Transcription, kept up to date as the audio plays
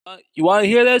You want to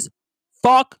hear this?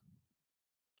 Fuck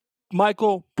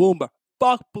Michael Bloomberg.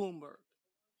 Fuck Bloomberg.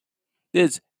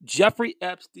 This Jeffrey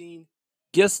Epstein,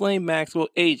 Ghislaine Maxwell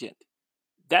agent.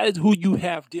 That is who you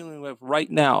have dealing with right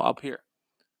now up here.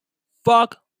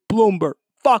 Fuck Bloomberg.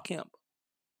 Fuck him.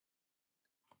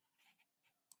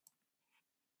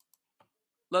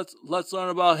 Let's learn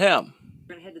about him.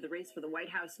 We're going to head to the race for the White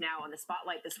House now. On the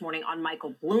spotlight this morning on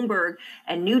Michael Bloomberg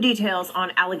and new details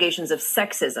on allegations of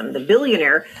sexism. The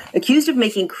billionaire accused of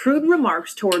making crude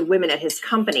remarks toward women at his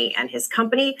company, and his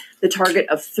company the target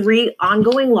of 3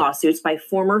 ongoing lawsuits by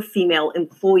former female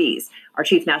employees. Our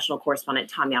chief national correspondent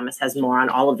Tom Yamas has more on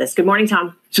all of this. Good morning,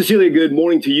 Tom. Cecilia, good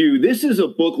morning to you. This is a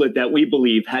booklet that we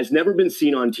believe has never been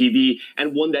seen on TV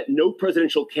and one that no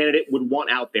presidential candidate would want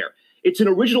out there. It's an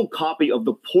original copy of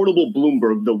The Portable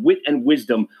Bloomberg, The Wit and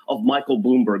Wisdom of Michael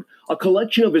Bloomberg, a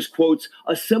collection of his quotes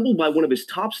assembled by one of his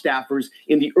top staffers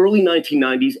in the early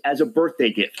 1990s as a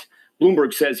birthday gift.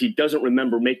 Bloomberg says he doesn't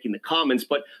remember making the comments,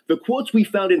 but the quotes we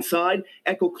found inside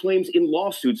echo claims in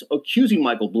lawsuits accusing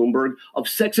Michael Bloomberg of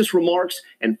sexist remarks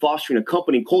and fostering a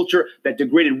company culture that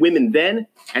degraded women then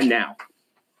and now.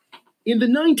 In the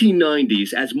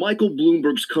 1990s, as Michael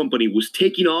Bloomberg's company was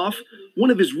taking off,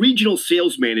 one of his regional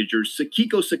sales managers,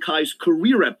 Sakiko Sakai's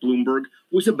career at Bloomberg,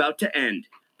 was about to end.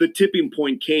 The tipping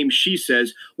point came, she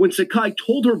says, when Sakai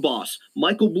told her boss,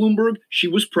 Michael Bloomberg, she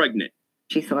was pregnant.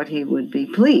 She thought he would be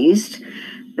pleased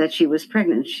that she was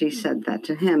pregnant. She said that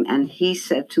to him, and he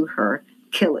said to her,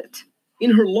 "Kill it."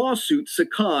 In her lawsuit,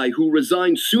 Sakai, who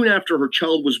resigned soon after her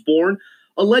child was born,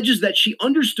 alleges that she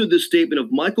understood the statement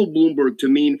of Michael Bloomberg to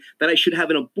mean that I should have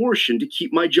an abortion to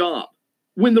keep my job.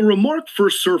 When the remark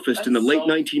first surfaced in the late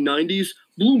 1990s,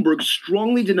 Bloomberg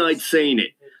strongly denied saying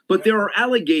it. But there are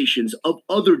allegations of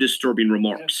other disturbing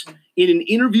remarks. In an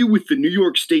interview with the New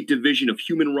York State Division of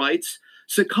Human Rights,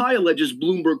 Sakai alleges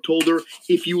Bloomberg told her,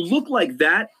 "If you look like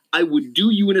that, I would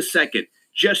do you in a second,"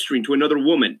 gesturing to another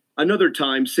woman. Another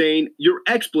time saying, "Your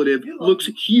expletive looks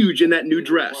huge in that new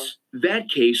dress." That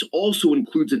case also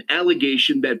includes an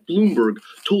allegation that Bloomberg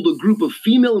told a group of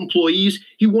female employees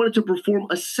he wanted to perform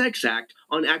a sex act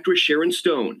on actress Sharon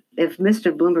Stone. If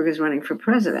Mr. Bloomberg is running for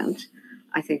president,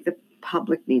 I think the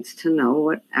public needs to know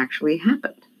what actually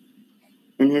happened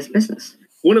in his business.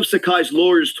 One of Sakai's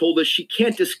lawyers told us she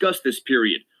can't discuss this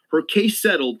period. Her case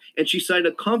settled, and she signed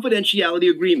a confidentiality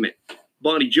agreement.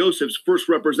 Bonnie Josephs first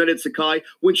represented Sakai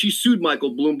when she sued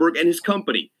Michael Bloomberg and his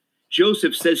company.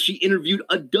 Joseph says she interviewed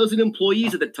a dozen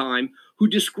employees at the time who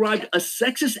described a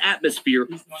sexist atmosphere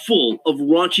full of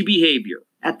raunchy behavior.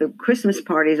 At the Christmas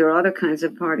parties or other kinds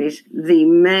of parties, the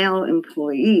male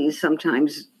employees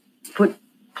sometimes put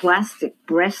plastic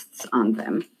breasts on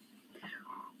them,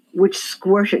 which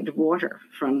squirted water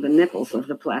from the nipples of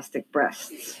the plastic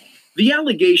breasts. The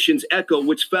allegations echo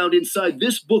what's found inside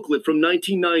this booklet from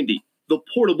 1990, The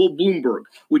Portable Bloomberg,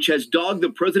 which has dogged the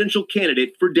presidential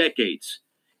candidate for decades.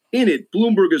 In it,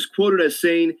 Bloomberg is quoted as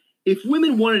saying, "If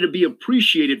women wanted to be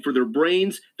appreciated for their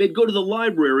brains, they'd go to the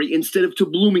library instead of to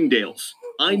Bloomingdale's.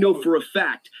 I know for a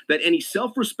fact that any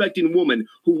self-respecting woman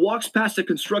who walks past a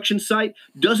construction site,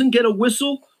 doesn't get a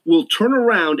whistle, will turn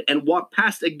around and walk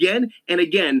past again and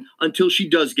again until she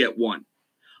does get one."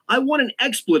 I want an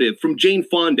expletive from Jane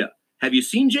Fonda. Have you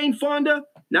seen Jane Fonda?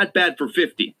 Not bad for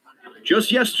 50.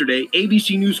 Just yesterday,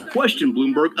 ABC News questioned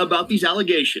Bloomberg about these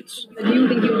allegations. Do you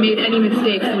think you've made any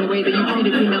mistakes in the way that you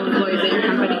treated female employees at your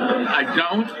company? I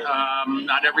don't.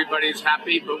 Not everybody's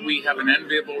happy, but we have an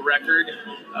enviable record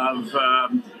of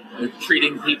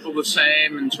treating people the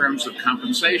same in terms of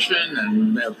compensation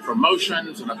and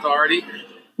promotions and authority.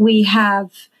 We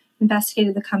have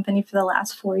investigated the company for the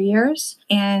last 4 years,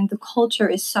 and the culture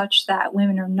is such that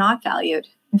women are not valued.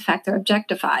 In fact, they're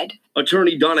objectified.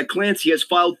 Attorney Donna Clancy has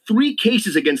filed 3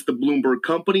 cases against the Bloomberg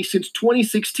company since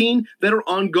 2016 that are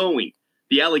ongoing.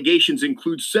 The allegations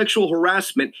include sexual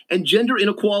harassment and gender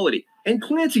inequality. And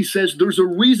Clancy says there's a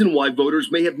reason why voters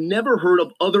may have never heard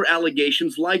of other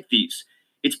allegations like these.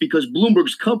 It's because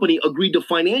Bloomberg's company agreed to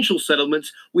financial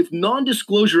settlements with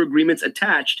non-disclosure agreements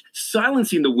attached,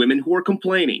 silencing the women who are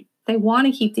complaining. They want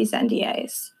to keep these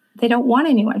NDAs. They don't want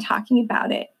anyone talking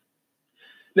about it.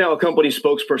 Now, a company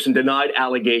spokesperson denied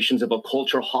allegations of a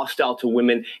culture hostile to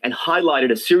women and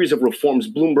highlighted a series of reforms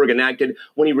Bloomberg enacted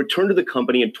when he returned to the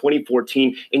company in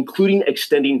 2014, including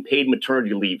extending paid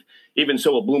maternity leave. Even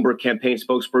so, a Bloomberg campaign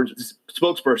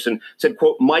spokesperson said,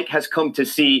 quote, "Mike has come to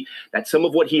see that some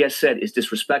of what he has said is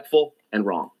disrespectful and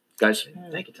wrong." Guys.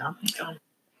 Thank you, Tom.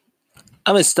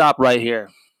 I'm gonna stop right here.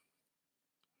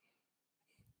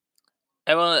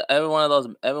 Every one of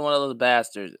those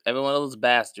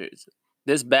bastards.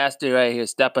 This bastard right here,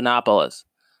 Stephanopoulos.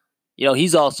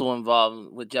 He's also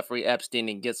involved with Jeffrey Epstein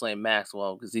and Ghislaine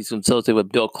Maxwell because he's associated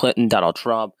with Bill Clinton, Donald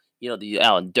Trump, the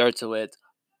Alan Dershowitz,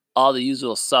 all the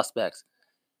usual suspects.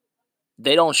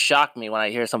 They don't shock me when I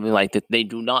hear something like that. They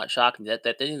do not shock me.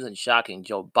 That isn't shocking.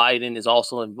 Joe Biden is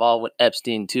also involved with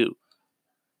Epstein too.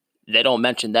 They don't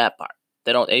mention that part.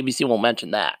 ABC won't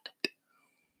mention that.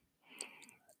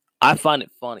 I find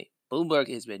it funny. Bloomberg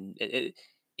has been.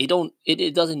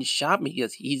 It doesn't shock me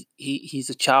because he's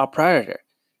a child predator.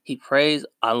 He preys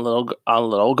on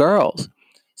little girls.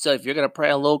 So if you're gonna prey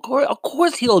on little girls, of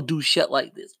course he'll do shit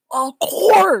like this. Of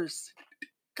course,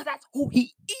 because that's who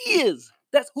he is.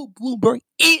 That's who Bloomberg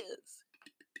is.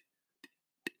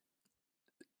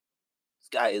 This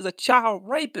guy is a child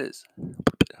rapist.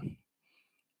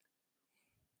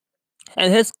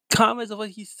 And his comments of what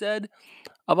he said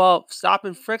about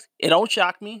stopping fricks, it don't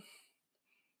shock me.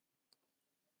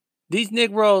 These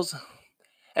Negroes,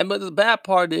 but the bad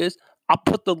part is, I'll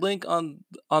put the link on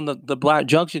the Black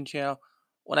Junction channel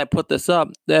when I put this up.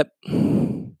 That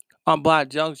on Black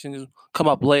Junction will come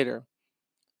up later,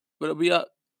 but it'll be up.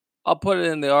 I'll put it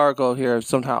in the article here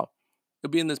somehow.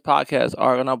 It'll be in this podcast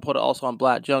article, and I'll put it also on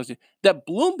Black Junction. That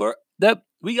Bloomberg, that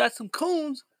we got some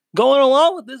coons going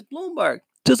along with this Bloomberg,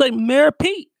 just like Mayor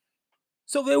Pete.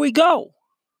 So there we go.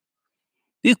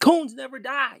 These coons never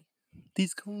die.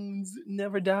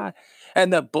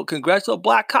 And the Congressional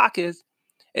Black Caucus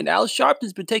and Al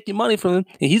Sharpton's been taking money from him,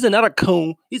 and he's another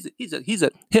coon. He's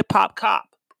a hip hop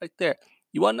cop right there.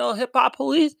 You want to know hip hop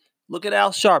police? Look at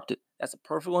Al Sharpton. That's a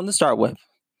perfect one to start with.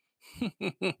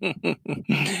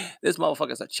 This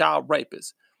motherfucker's a child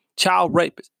rapist. Child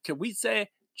rapist. Can we say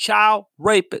child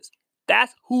rapist?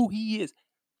 That's who he is.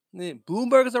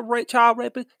 Bloomberg is a child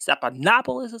rapist.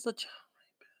 Stephanopoulos is a child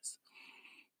rapist.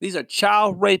 These are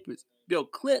child rapists. Bill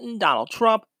Clinton, Donald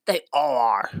Trump, they all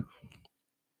are.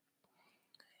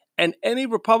 And any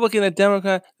Republican and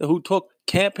Democrat who took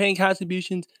campaign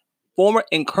contributions, former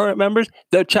and current members,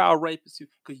 they're child rapists.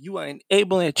 Because you are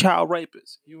enabling a child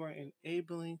rapist.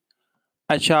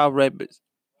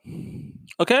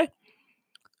 Okay?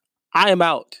 I am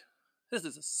out. This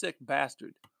is a sick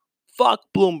bastard. Fuck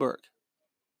Bloomberg.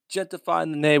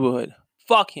 Gentrifying the neighborhood.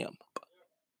 Fuck him.